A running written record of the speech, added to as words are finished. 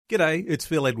G'day, it's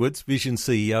Phil Edwards, Vision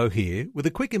CEO here, with a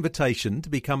quick invitation to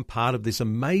become part of this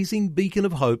amazing beacon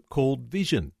of hope called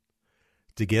Vision.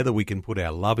 Together we can put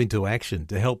our love into action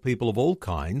to help people of all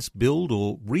kinds build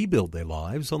or rebuild their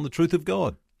lives on the truth of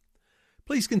God.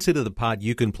 Please consider the part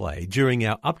you can play during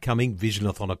our upcoming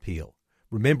Visionathon appeal,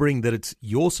 remembering that it's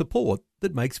your support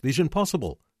that makes Vision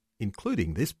possible,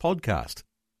 including this podcast.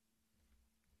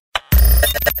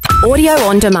 Audio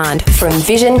on demand from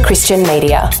Vision Christian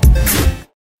Media.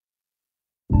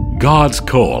 God's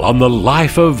call on the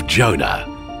life of Jonah.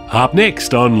 Up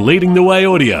next on Leading the Way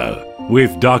Audio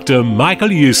with Dr.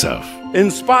 Michael Youssef.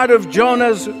 In spite of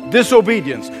Jonah's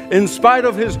disobedience, in spite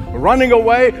of his running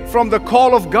away from the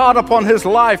call of God upon his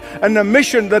life and the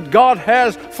mission that God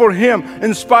has for him,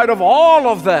 in spite of all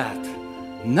of that,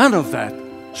 none of that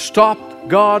stopped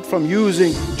God from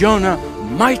using Jonah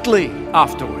mightily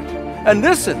afterward. And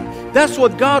listen, that's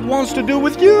what God wants to do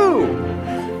with you.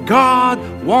 God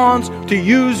wants to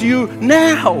use you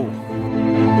now.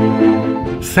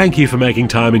 Thank you for making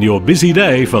time in your busy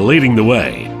day for Leading the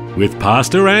Way with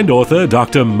pastor and author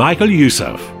Dr. Michael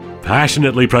Youssef,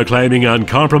 passionately proclaiming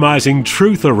uncompromising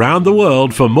truth around the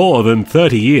world for more than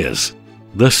 30 years.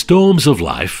 The storms of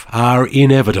life are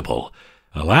inevitable,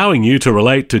 allowing you to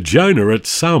relate to Jonah at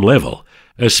some level,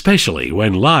 especially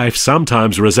when life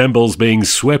sometimes resembles being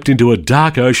swept into a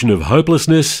dark ocean of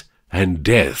hopelessness and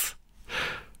death.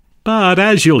 But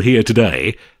as you'll hear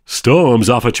today, storms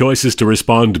offer choices to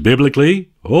respond biblically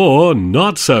or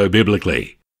not so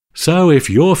biblically. So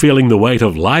if you're feeling the weight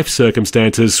of life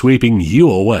circumstances sweeping you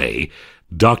away,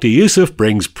 Dr. Youssef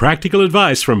brings practical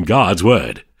advice from God's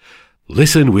Word.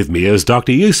 Listen with me as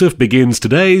Dr. Youssef begins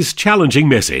today's challenging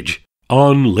message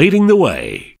on Leading the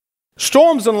Way.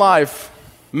 Storms in life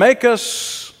make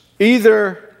us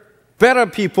either better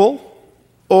people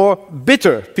or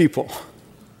bitter people.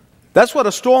 That's what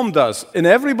a storm does in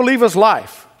every believer's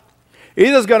life.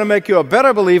 Either it's going to make you a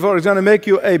better believer or it's going to make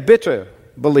you a bitter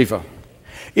believer.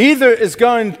 Either it's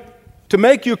going to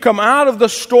make you come out of the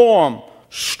storm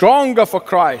stronger for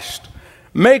Christ,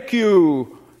 make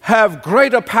you have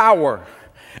greater power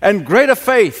and greater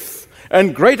faith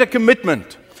and greater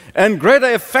commitment and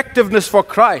greater effectiveness for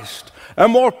Christ, a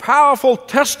more powerful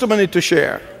testimony to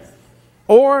share.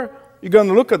 Or you're going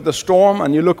to look at the storm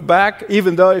and you look back,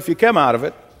 even though if you came out of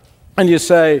it, and you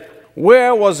say,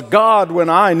 where was God when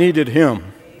I needed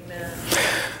Him? Amen.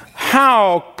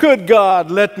 How could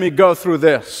God let me go through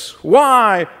this?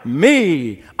 Why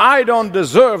me? I don't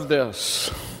deserve this.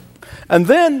 And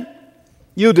then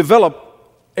you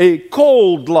develop a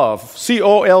cold love,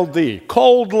 C-O-L-D,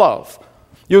 cold love.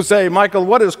 You say, Michael,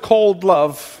 what is cold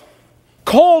love?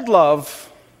 Cold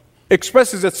love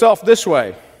expresses itself this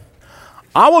way.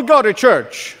 I will go to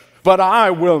church, but I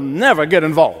will never get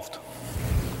involved.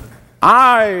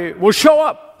 I will show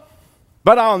up,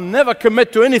 but I'll never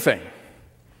commit to anything.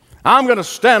 I'm going to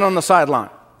stand on the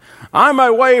sideline. I may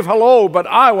wave hello, but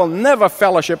I will never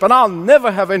fellowship, and I'll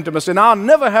never have intimacy, and I'll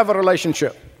never have a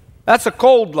relationship. That's a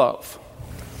cold love.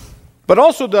 But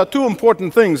also there are two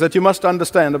important things that you must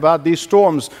understand about these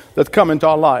storms that come into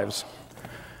our lives.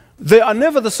 They are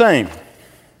never the same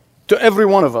to every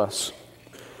one of us.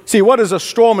 See, what is a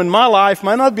storm in my life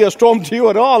might not be a storm to you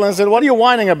at all. And I said, what are you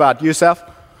whining about, Youssef?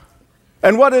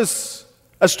 And what is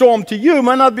a storm to you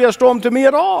might not be a storm to me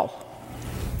at all.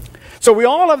 So we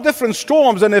all have different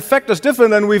storms and they affect us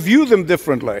differently and we view them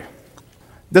differently.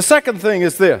 The second thing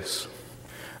is this.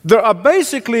 There are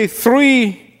basically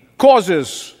three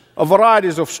causes of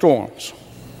varieties of storms.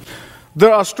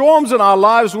 There are storms in our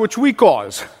lives which we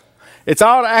cause. It's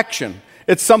our action.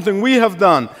 It's something we have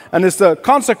done. And it's the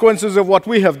consequences of what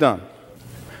we have done.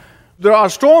 There are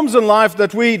storms in life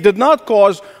that we did not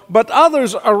cause, but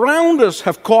others around us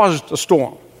have caused a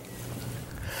storm.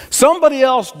 Somebody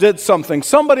else did something,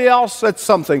 somebody else said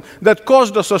something that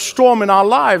caused us a storm in our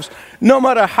lives, no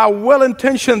matter how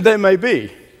well-intentioned they may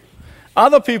be.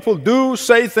 Other people do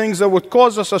say things that would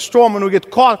cause us a storm and we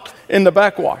get caught in the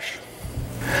backwash.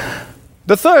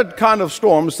 The third kind of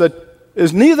storms that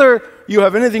is neither you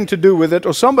have anything to do with it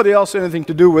or somebody else anything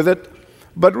to do with it,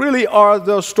 but really are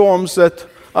those storms that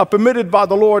are permitted by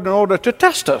the Lord in order to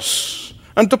test us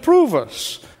and to prove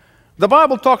us. The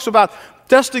Bible talks about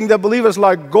testing the believers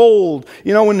like gold.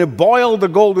 You know, when you boil the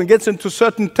gold and it gets into a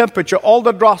certain temperature, all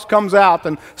the dross comes out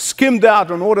and skimmed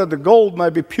out in order the gold may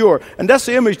be pure. And that's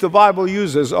the image the Bible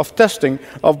uses of testing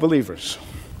of believers.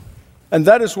 And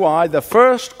that is why the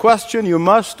first question you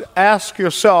must ask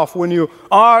yourself when you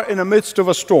are in the midst of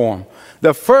a storm,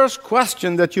 the first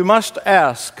question that you must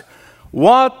ask,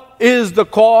 what is the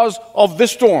cause of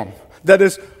this storm that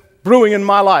is brewing in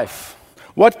my life?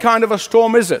 What kind of a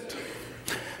storm is it?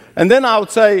 And then I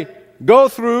would say, go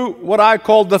through what I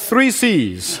call the 3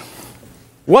 C's.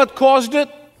 What caused it?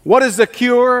 What is the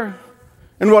cure?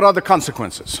 And what are the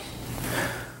consequences?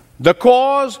 The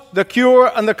cause, the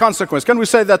cure, and the consequence. Can we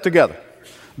say that together?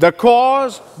 The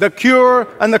cause, the cure,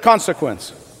 and the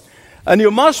consequence. And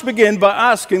you must begin by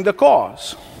asking the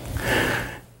cause.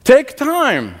 Take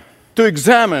time to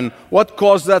examine what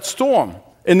caused that storm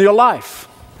in your life.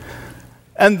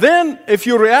 And then, if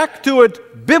you react to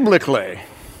it biblically,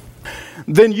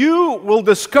 then you will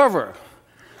discover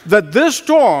that this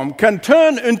storm can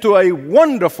turn into a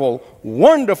wonderful,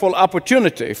 wonderful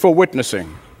opportunity for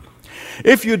witnessing.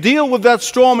 If you deal with that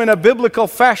storm in a biblical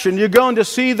fashion, you're going to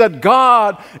see that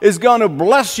God is going to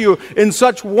bless you in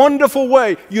such wonderful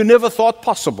way you never thought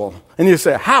possible. And you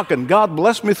say, how can God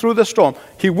bless me through the storm?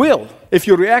 He will, if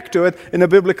you react to it in a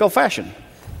biblical fashion.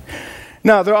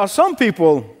 Now, there are some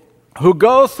people who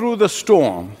go through the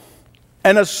storm,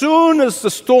 and as soon as the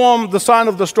sign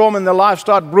of the storm in their life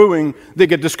start brewing, they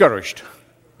get discouraged.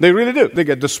 They really do. They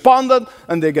get despondent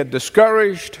and they get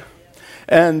discouraged.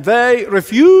 And they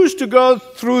refuse to go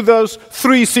through those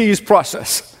 3 C's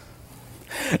process.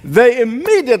 They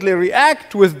immediately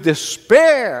react with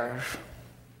despair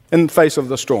in the face of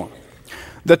the storm.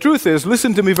 The truth is,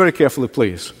 listen to me very carefully,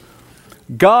 please.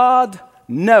 God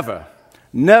never,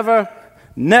 never,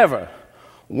 never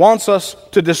wants us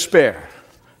to despair.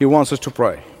 He wants us to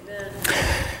pray.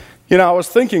 You know, I was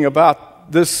thinking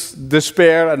about this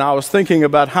despair, and I was thinking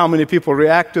about how many people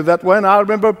react to that way. And I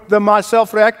remember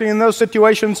myself reacting in those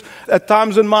situations at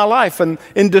times in my life and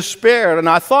in despair. And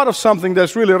I thought of something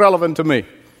that's really relevant to me.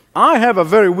 I have a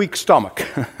very weak stomach,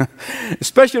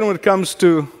 especially when it comes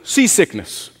to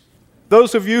seasickness.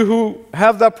 Those of you who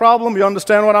have that problem, you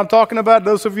understand what I'm talking about.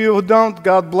 Those of you who don't,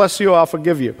 God bless you, I'll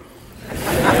forgive you.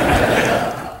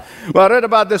 Well, I read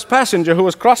about this passenger who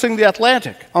was crossing the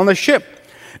Atlantic on a ship.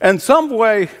 And some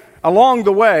way along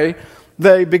the way,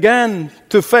 they began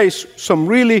to face some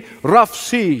really rough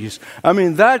seas. I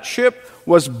mean, that ship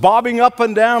was bobbing up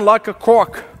and down like a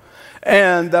cork.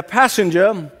 And the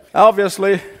passenger,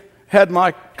 obviously had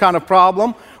my kind of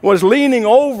problem, was leaning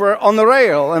over on the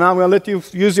rail. And I'm going to let you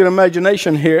use your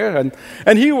imagination here.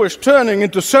 And he was turning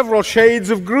into several shades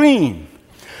of green.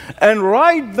 And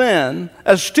right then,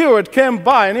 a steward came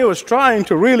by and he was trying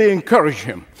to really encourage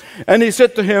him. And he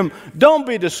said to him, "Don't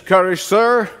be discouraged,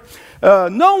 sir.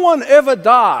 No one ever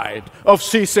died of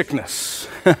seasickness."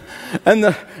 And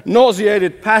the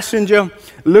nauseated passenger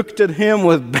looked at him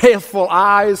with baleful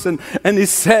eyes and he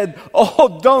said,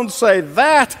 "Oh, don't say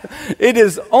that. It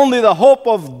is only the hope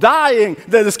of dying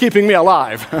that is keeping me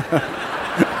alive."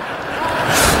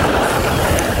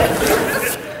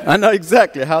 I know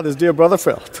exactly how this dear brother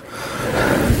felt.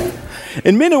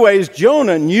 In many ways,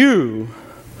 Jonah knew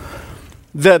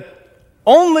that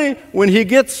only when he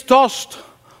gets tossed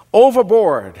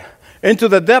overboard into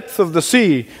the depth of the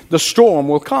sea, the storm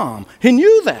will calm. He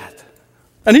knew that,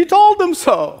 and he told them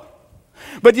so.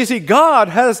 But you see, God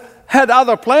has had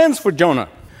other plans for Jonah.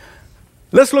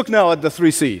 Let's look now at the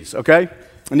 3 C's, okay?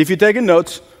 And if you're taking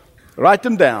notes, write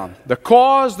them down. The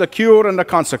cause, the cure, and the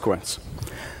consequence.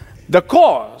 The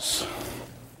cause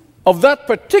of that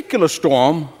particular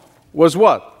storm was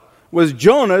what? Was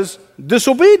Jonah's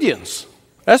disobedience.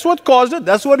 That's what caused it.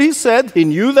 That's what he said. He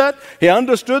knew that. He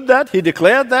understood that. He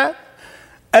declared that.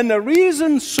 And the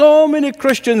reason so many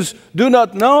Christians do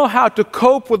not know how to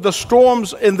cope with the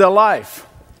storms in their life,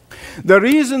 the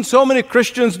reason so many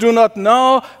Christians do not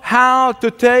know how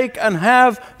to take and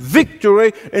have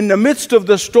victory in the midst of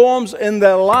the storms in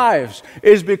their lives,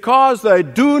 is because they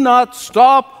do not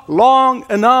stop long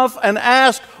enough and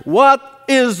ask, what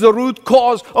is the root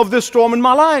cause of this storm in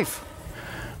my life?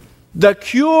 The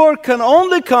cure can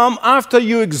only come after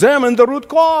you examine the root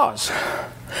cause.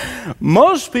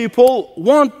 Most people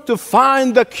want to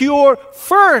find the cure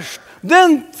first,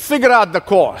 then figure out the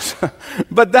cause.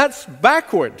 But that's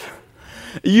backward.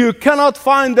 You cannot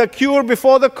find the cure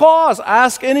before the cause.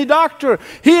 Ask any doctor.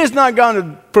 He is not going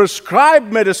to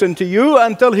prescribe medicine to you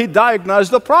until he diagnoses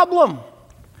the problem.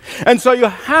 And so you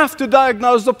have to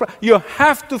diagnose you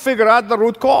have to figure out the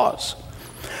root cause.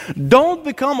 Don't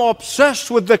become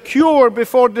obsessed with the cure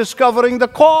before discovering the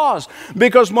cause,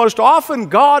 because most often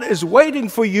God is waiting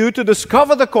for you to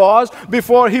discover the cause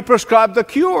before He prescribes the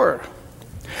cure.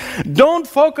 Don't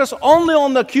focus only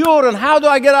on the cure and how do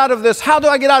I get out of this? How do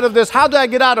I get out of this? How do I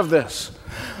get out of this?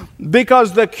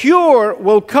 Because the cure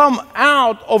will come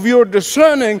out of your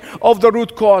discerning of the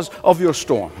root cause of your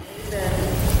storm.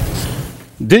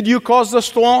 Did you cause the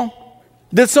storm?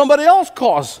 Did somebody else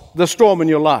cause the storm in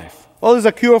your life? Well, there's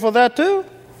a cure for that too.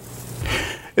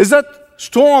 Is that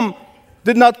storm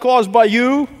did not caused by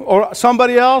you or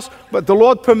somebody else, but the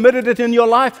Lord permitted it in your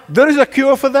life, there is a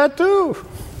cure for that too.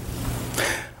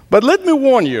 But let me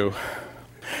warn you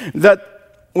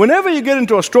that whenever you get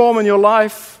into a storm in your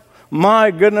life,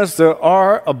 my goodness, there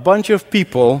are a bunch of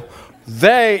people,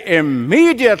 they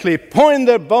immediately point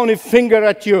their bony finger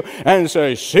at you and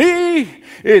say, see,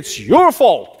 it's your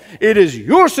fault. It is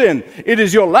your sin. It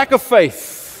is your lack of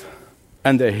faith.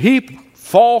 And they heap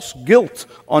false guilt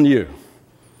on you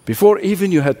before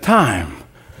even you had time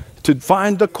to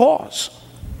find the cause.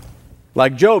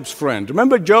 Like Job's friend.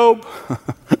 Remember Job?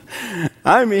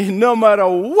 I mean, no matter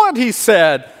what he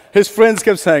said, his friends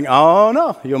kept saying, oh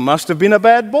no, you must have been a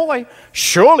bad boy.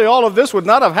 Surely all of this would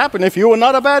not have happened if you were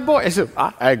not a bad boy. He said,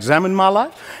 I examined my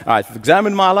life. I've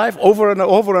examined my life over and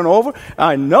over and over.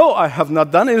 I know I have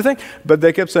not done anything. But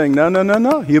they kept saying,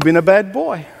 no, you've been a bad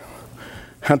boy.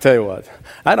 I'll tell you what,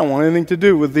 I don't want anything to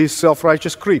do with these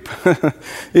self-righteous creep.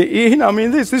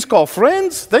 These called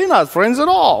friends. They're not friends at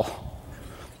all.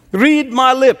 Read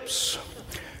my lips.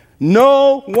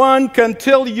 No one can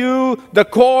tell you the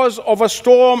cause of a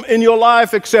storm in your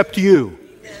life except you.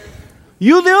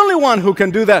 You're the only one who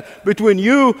can do that between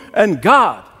you and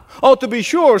God. Oh, to be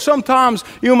sure, sometimes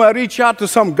you may reach out to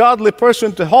some godly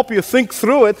person to help you think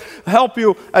through it, help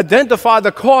you identify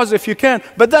the cause if you can.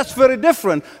 But that's very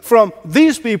different from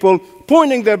these people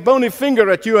pointing their bony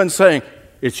finger at you and saying,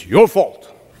 it's your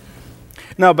fault.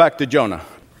 Now back to Jonah.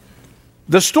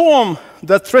 The storm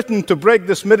that threatened to break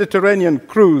this Mediterranean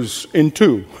cruise in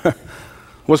two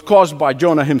was caused by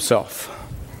Jonah himself.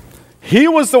 He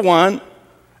was the one,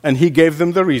 and he gave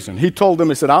them the reason. He told them,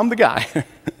 he said, I'm the guy.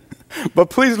 But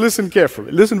please listen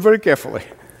carefully. Listen very carefully.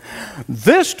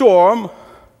 This storm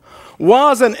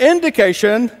was an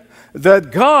indication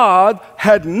that God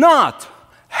had not,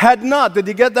 did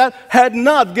you get that? Had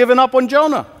not given up on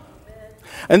Jonah.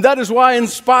 And that is why, in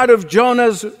spite of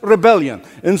Jonah's rebellion,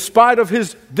 in spite of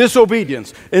his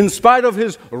disobedience, in spite of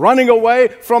his running away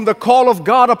from the call of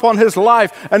God upon his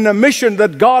life and the mission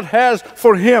that God has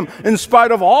for him, in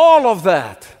spite of all of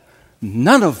that,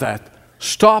 none of that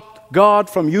stopped God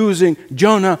from using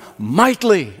Jonah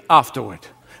mightily afterward.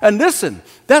 And listen,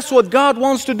 that's what God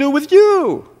wants to do with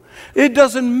you. It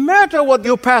doesn't matter what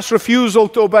your past refusal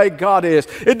to obey God is.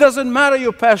 It doesn't matter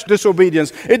your past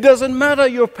disobedience. It doesn't matter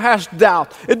your past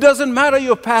doubt. It doesn't matter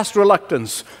your past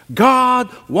reluctance. God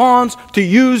wants to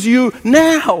use you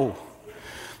now.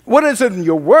 What is it in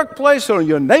your workplace or in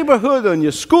your neighborhood or in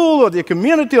your school or the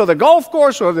community or the golf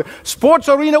course or the sports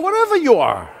arena, wherever you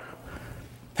are.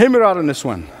 Hear me out on this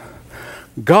one.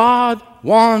 God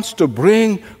wants to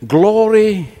bring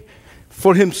glory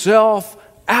for himself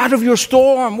out of your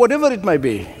storm, whatever it may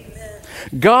be.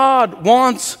 God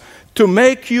wants to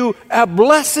make you a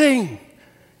blessing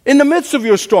in the midst of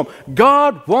your storm.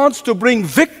 God wants to bring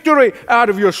victory out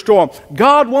of your storm.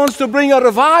 God wants to bring a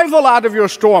revival out of your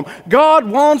storm. God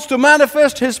wants to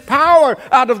manifest his power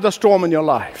out of the storm in your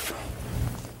life.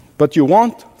 But you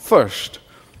want first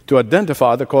to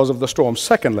identify the cause of the storm.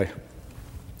 Secondly,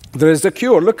 there is the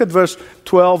cure. Look at verse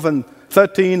 12 and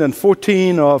 13 and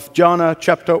 14 of Jonah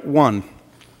chapter 1.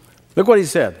 Look what he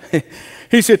said.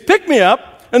 He said, pick me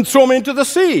up and throw me into the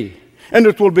sea, and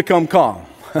it will become calm.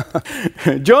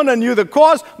 Jonah knew the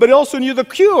cause, but he also knew the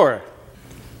cure.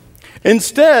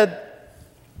 Instead,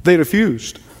 they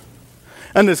refused.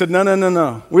 And they said,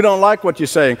 no. We don't like what you're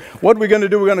saying. What we're going to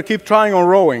do, we're going to keep trying on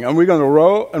rowing, and we're going to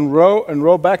row and row and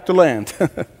row back to land.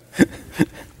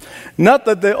 Not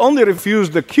that they only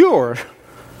refused the cure,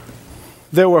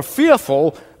 they were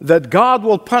fearful that God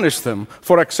will punish them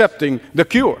for accepting the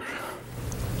cure.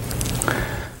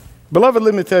 Beloved,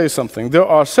 let me tell you something. There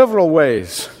are several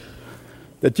ways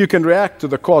that you can react to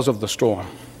the cause of the storm.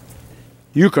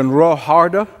 You can row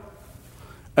harder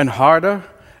and harder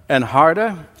and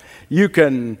harder. You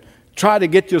can try to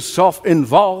get yourself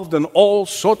involved in all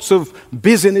sorts of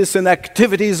business and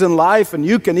activities in life, and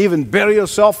you can even bury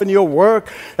yourself in your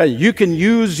work, and you can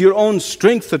use your own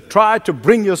strength to try to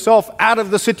bring yourself out of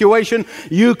the situation.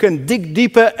 You can dig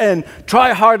deeper and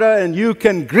try harder, and you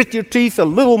can grit your teeth a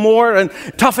little more and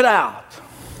tough it out.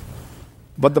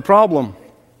 But the problem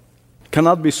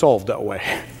cannot be solved that way.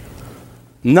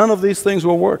 None of these things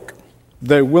will work.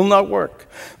 They will not work.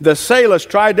 The sailors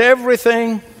tried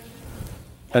everything,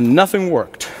 and nothing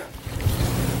worked.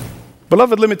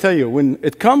 Beloved, let me tell you, when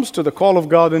it comes to the call of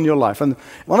God in your life, and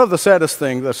one of the saddest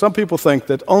things that some people think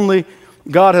that only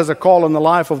God has a call in the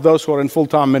life of those who are in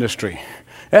full-time ministry.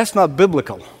 That's not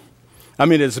biblical. I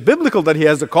mean, it's biblical that he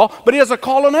has a call, but he has a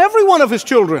call on every one of his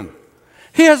children.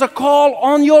 He has a call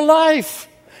on your life.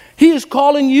 He is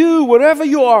calling you wherever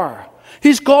you are.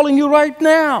 He's calling you right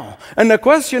now. And the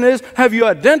question is, have you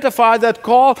identified that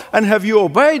call and have you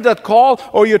obeyed that call?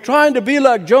 Or you're trying to be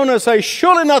like Jonah and say,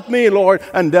 surely not me, Lord,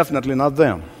 and definitely not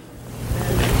them.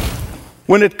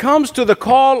 When it comes to the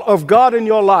call of God in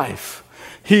your life,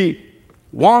 He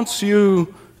wants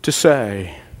you to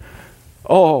say,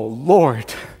 oh,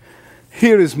 Lord,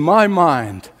 here is my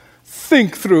mind.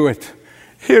 Think through it.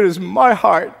 Here is my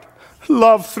heart.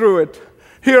 Love through it.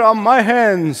 Here are my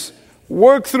hands.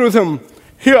 Work through them.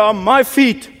 Here are my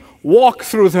feet. Walk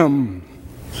through them.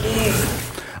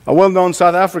 A well-known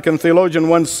South African theologian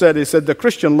once said, he said, the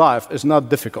Christian life is not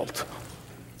difficult.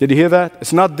 Did you hear that?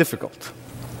 It's not difficult.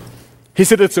 He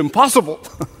said, it's impossible.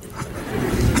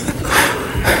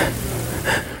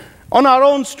 On our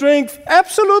own strength,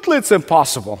 absolutely it's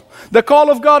impossible. The call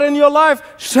of God in your life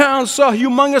sounds so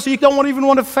humongous you don't even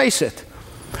want to face it.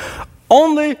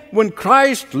 Only when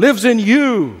Christ lives in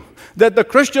you that the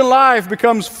Christian life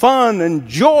becomes fun and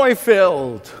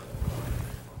joy-filled.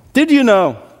 Did you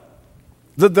know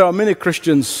that there are many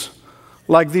Christians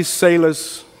like these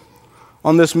sailors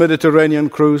on this Mediterranean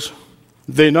cruise?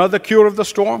 They know the cure of the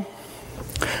storm,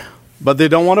 but they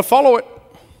don't want to follow it.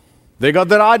 They got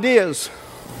their ideas.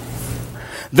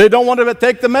 They don't want to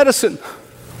take the medicine.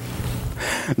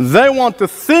 They want to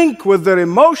think with their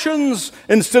emotions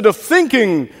instead of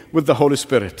thinking with the Holy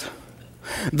Spirit.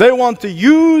 They want to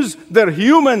use their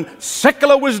human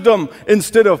secular wisdom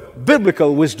instead of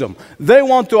biblical wisdom. They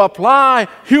want to apply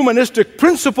humanistic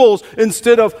principles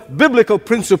instead of biblical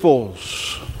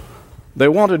principles. They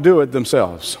want to do it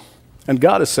themselves. And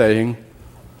God is saying,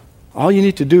 all you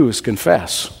need to do is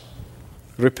confess,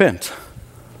 repent,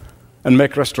 and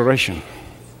make restoration.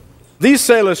 These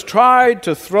sailors tried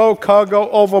to throw cargo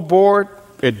overboard.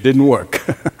 It didn't work.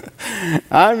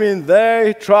 I mean,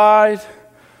 they tried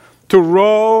to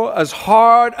row as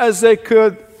hard as they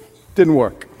could. Didn't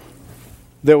work.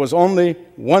 There was only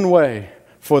one way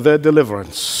for their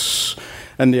deliverance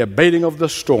and the abating of the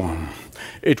storm.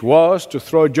 It was to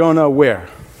throw Jonah where?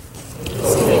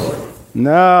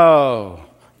 No,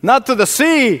 not to the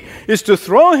sea. It's to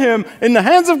throw him in the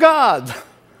hands of God.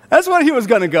 That's where he was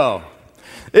going to go.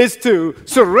 Is to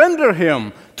surrender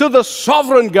him to the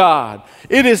sovereign God.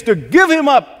 It is to give him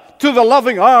up to the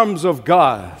loving arms of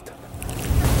God.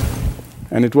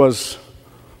 And it was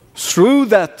through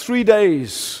that 3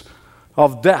 days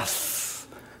of death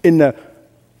in the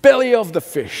belly of the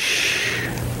fish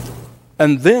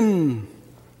and then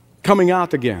coming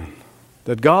out again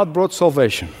that God brought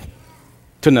salvation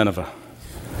to Nineveh.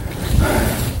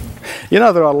 You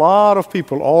know, there are a lot of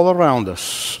people all around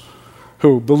us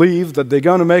who believe that they're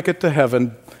going to make it to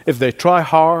heaven if they try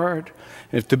hard,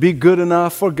 if to be good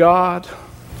enough for God.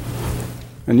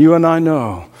 And you and I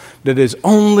know that it is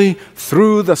only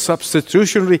through the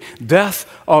substitutionary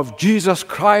death of Jesus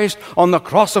Christ on the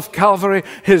cross of Calvary,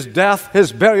 His death,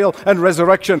 His burial, and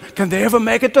resurrection, can they ever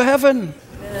make it to heaven.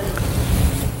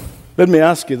 Amen. Let me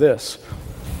ask you this.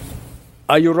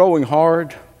 Are you rowing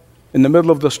hard in the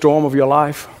middle of the storm of your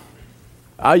life?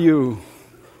 Are you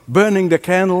burning the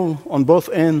candle on both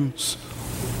ends?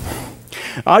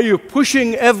 Are you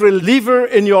pushing every lever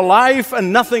in your life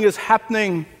and nothing is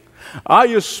happening? Are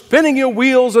you spinning your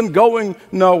wheels and going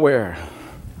nowhere?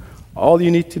 All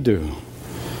you need to do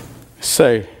is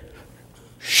say,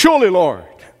 surely, Lord,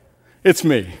 it's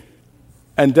me.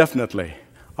 And definitely,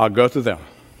 I'll go to them.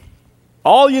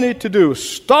 All you need to do is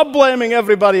stop blaming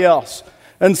everybody else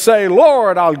and say,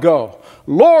 Lord, I'll go.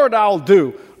 Lord, I'll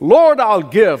do. Lord, I'll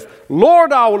give.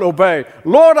 Lord, I will obey.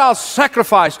 Lord, I'll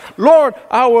sacrifice. Lord,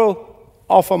 I will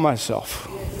offer myself.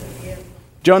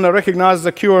 Jonah recognized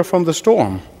the cure from the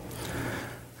storm.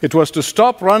 It was to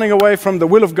stop running away from the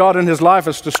will of God in his life.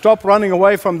 It's to stop running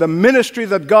away from the ministry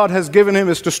that God has given him.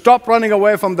 It's to stop running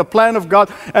away from the plan of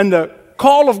God and the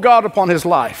call of God upon his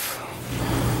life.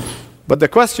 But the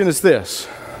question is this.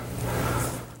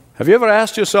 Have you ever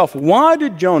asked yourself, why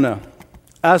did Jonah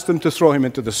ask them to throw him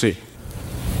into the sea?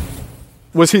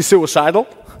 Was he suicidal?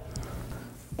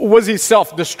 Was he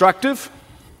self-destructive?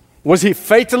 Was he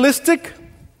fatalistic?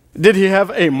 Did he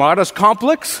have a martyr's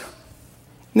complex?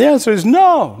 The answer is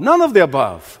no, none of the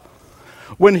above.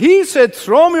 When he said,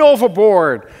 throw me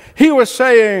overboard, he was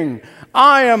saying,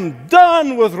 I am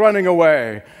done with running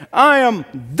away. I am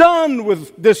done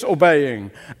with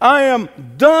disobeying. I am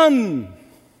done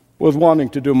with wanting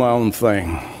to do my own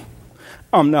thing.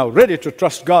 I'm now ready to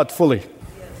trust God fully.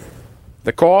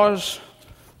 The cause,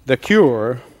 the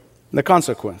cure, the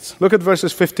consequence. Look at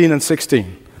verses 15 and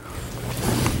 16.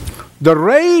 The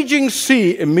raging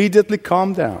sea immediately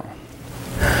calmed down.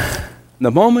 The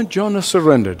moment Jonah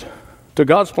surrendered to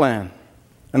God's plan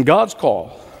and God's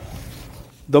call,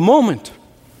 the moment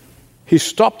he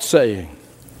stopped saying,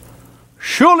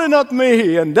 "Surely not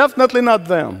me, and definitely not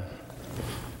them."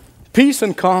 Peace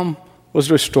and calm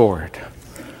was restored.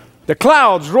 The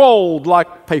clouds rolled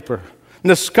like paper,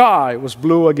 and the sky was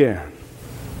blue again.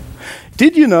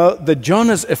 Did you know that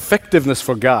Jonah's effectiveness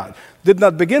for God did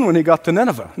not begin when he got to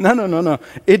Nineveh? No.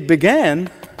 It began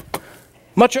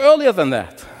much earlier than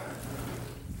that.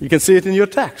 You can see it in your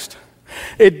text.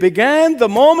 It began the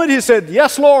moment he said,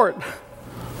 "Yes, Lord."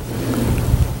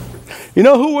 You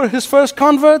know who were his first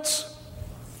converts?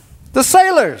 The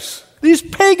sailors. These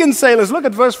pagan sailors. Look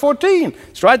at verse 14.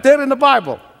 It's right there in the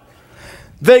Bible.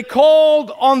 They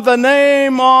called on the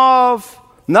name of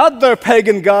not their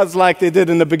pagan gods like they did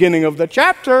in the beginning of the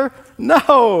chapter.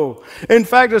 No. In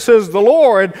fact, it says the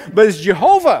Lord, but it's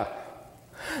Jehovah.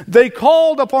 They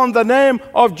called upon the name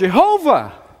of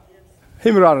Jehovah.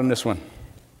 Hear me out on this one.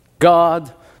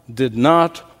 God did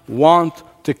not want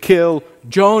to kill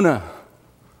Jonah.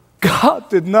 God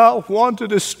did not want to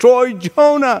destroy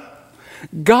Jonah.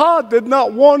 God did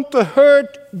not want to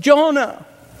hurt Jonah.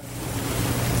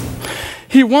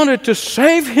 He wanted to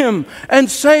save him and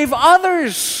save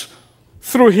others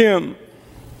through him.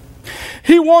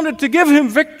 He wanted to give him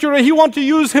victory. He wanted to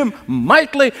use him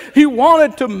mightily. He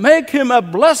wanted to make him a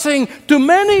blessing to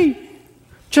many,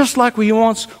 just like he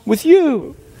wants with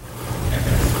you.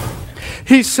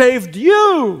 He saved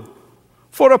you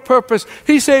for a purpose.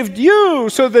 He saved you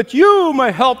so that you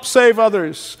may help save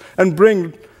others and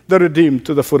bring the redeemed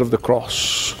to the foot of the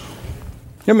cross.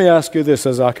 Let me ask you this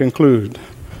as I conclude.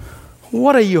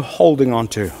 What are you holding on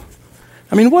to?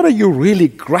 I mean, what are you really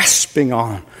grasping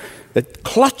on? That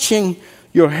clutching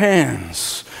your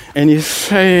hands and you're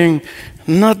saying,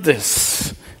 not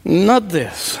this, not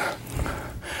this.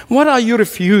 What are you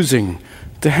refusing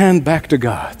to hand back to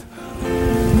God?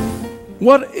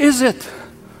 What is it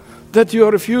that you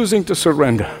are refusing to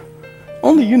surrender?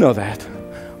 Only you know that.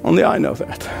 Only I know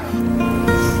that.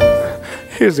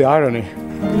 Here's the irony.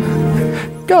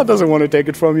 God doesn't want to take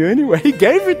it from you anyway. He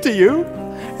gave it to you.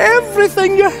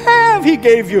 Everything you have, He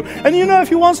gave you. And you know, if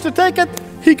He wants to take it,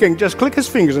 He can just click His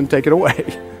fingers and take it away.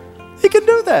 He can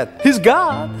do that. He's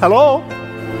God. Hello?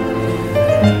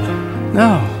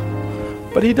 No.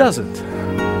 But He doesn't.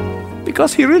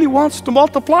 Because He really wants to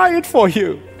multiply it for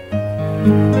you.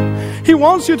 He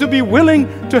wants you to be willing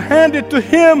to hand it to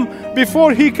Him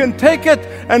before He can take it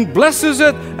and blesses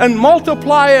it and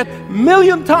multiply it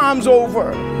 1,000,000 times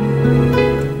over.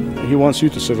 He wants you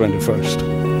to surrender first.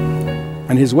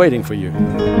 And He's waiting for you.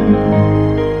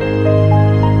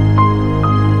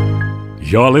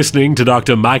 You're listening to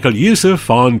Dr. Michael Youssef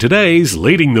on today's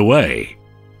Leading the Way.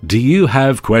 Do you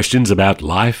have questions about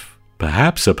life?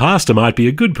 Perhaps a pastor might be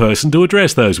a good person to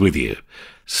address those with you.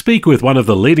 Speak with one of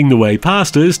the Leading the Way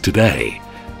pastors today.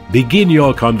 Begin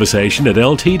your conversation at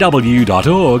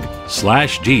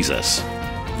ltw.org/Jesus.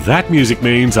 That music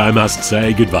means I must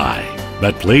say goodbye.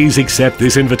 But please accept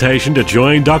this invitation to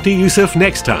join Dr. Youssef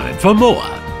next time for more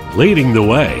Leading the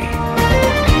Way.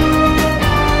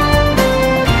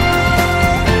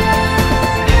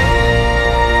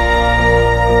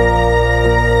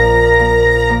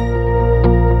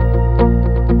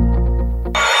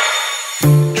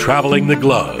 Traveling the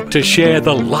globe to share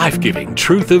the life-giving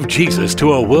truth of Jesus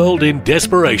to a world in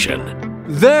desperation.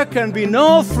 There can be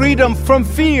no freedom from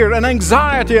fear and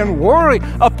anxiety and worry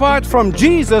apart from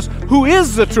Jesus, who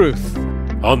is the truth.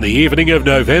 On the evening of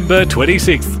November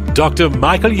 26th, Dr.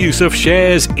 Michael Youssef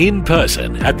shares in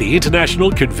person at the International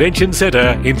Convention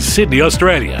Centre in Sydney,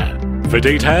 Australia. For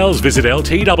details, visit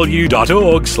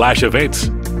ltw.org/events.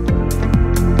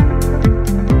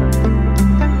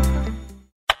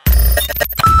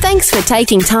 Thanks for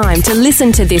taking time to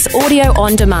listen to this audio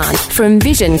on demand from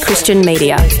Vision Christian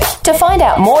Media. To find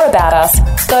out more about us,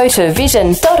 go to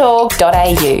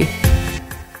vision.org.au.